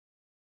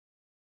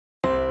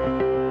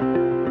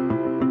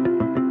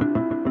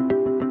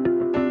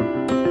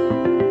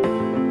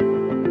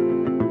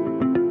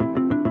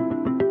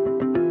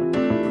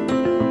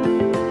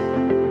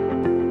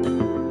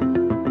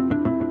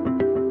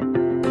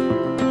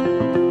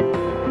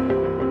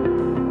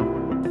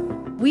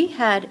We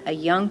had a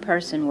young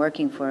person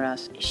working for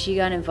us. She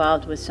got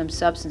involved with some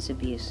substance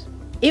abuse.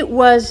 It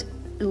was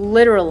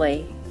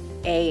literally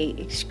an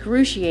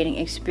excruciating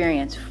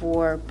experience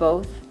for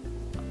both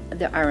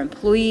our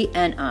employee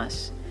and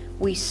us.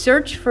 We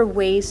searched for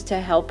ways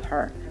to help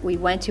her. We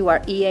went to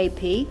our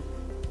EAP.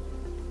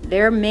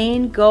 Their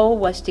main goal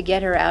was to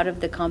get her out of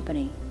the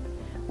company.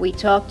 We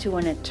talked to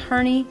an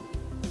attorney.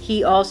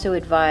 He also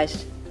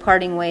advised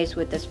parting ways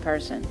with this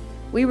person.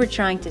 We were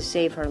trying to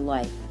save her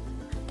life.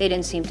 They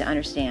didn't seem to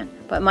understand,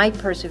 but Mike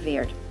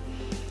persevered.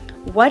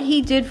 What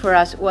he did for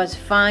us was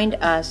find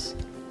us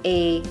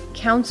a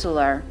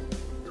counselor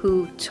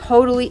who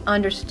totally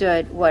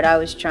understood what I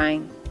was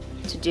trying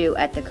to do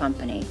at the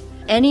company.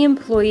 Any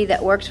employee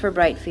that works for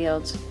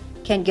Brightfields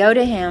can go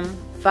to him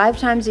 5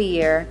 times a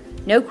year,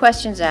 no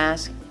questions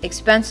asked,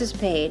 expenses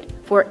paid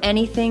for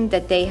anything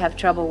that they have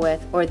trouble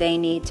with or they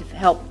need to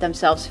help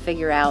themselves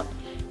figure out,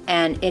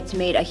 and it's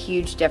made a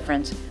huge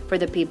difference for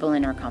the people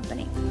in our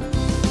company.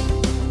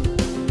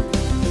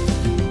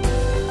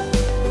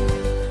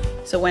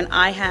 So when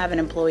I have an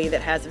employee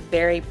that has a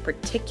very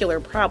particular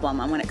problem,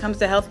 and when it comes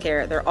to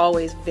healthcare, they're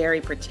always very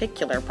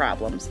particular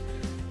problems,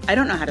 I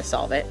don't know how to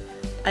solve it.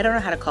 I don't know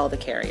how to call the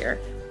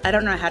carrier. I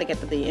don't know how to get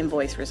the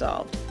invoice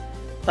resolved.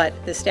 But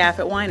the staff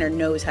at Weiner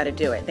knows how to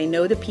do it. They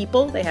know the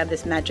people, they have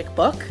this magic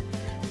book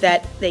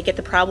that they get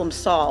the problem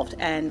solved,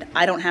 and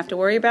I don't have to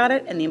worry about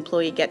it, and the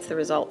employee gets the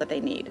result that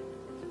they need.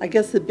 I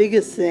guess the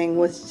biggest thing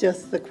was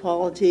just the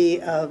quality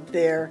of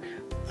their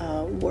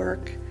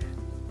work.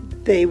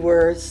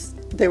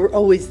 They were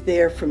always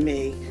there for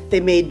me.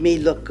 They made me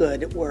look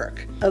good at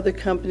work. Other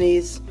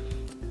companies,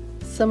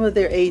 some of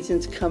their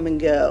agents come and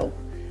go,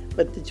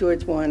 but the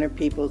George Weiner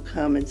people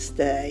come and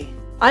stay.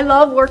 I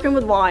love working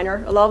with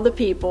Weiner. I love the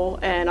people,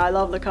 and I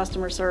love the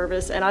customer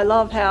service, and I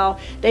love how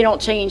they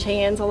don't change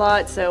hands a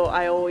lot, so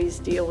I always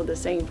deal with the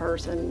same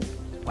person.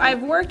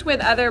 I've worked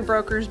with other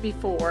brokers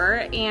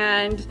before,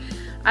 and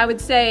I would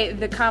say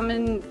the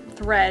common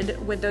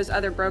thread with those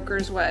other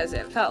brokers was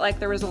it felt like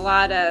there was a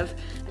lot of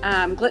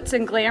glitz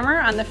and glamour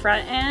on the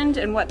front end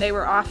and what they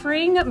were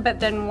offering,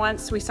 but then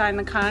once we signed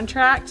the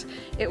contract,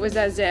 it was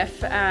as if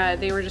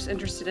they were just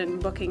interested in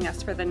booking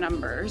us for the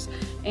numbers,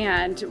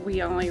 and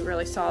we only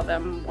really saw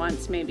them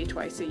once, maybe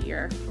twice a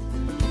year.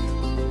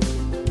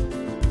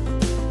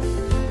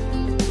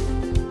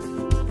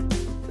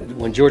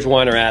 When George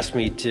Weiner asked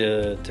me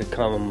to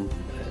come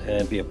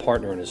and be a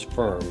partner in his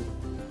firm,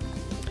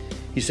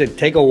 he said,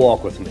 take a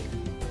walk with me.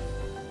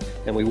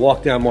 And we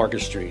walked down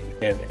Market Street,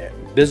 and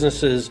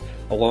businesses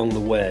along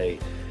the way,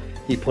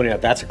 he pointed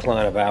out, that's a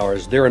client of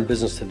ours. They're in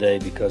business today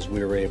because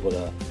we were able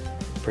to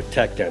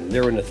protect them.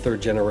 They're in the 3rd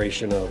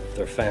generation of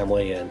their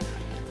family, and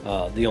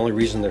the only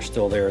reason they're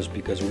still there is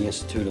because we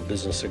instituted a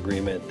business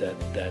agreement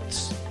that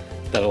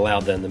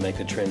allowed them to make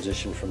the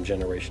transition from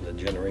generation to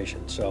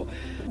generation. So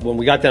when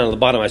we got down to the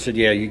bottom, I said,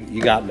 yeah,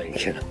 you got me,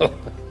 you know.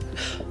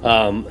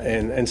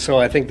 And so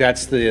I think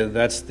that's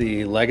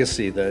the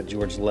legacy that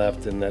George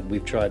left and that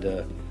we've tried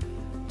to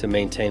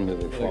maintain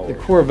moving forward. The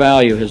core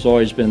value has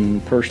always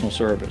been personal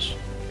service.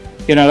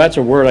 You know, that's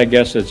a word I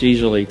guess that's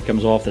easily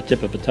comes off the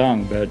tip of the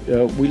tongue, but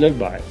we live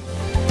by it.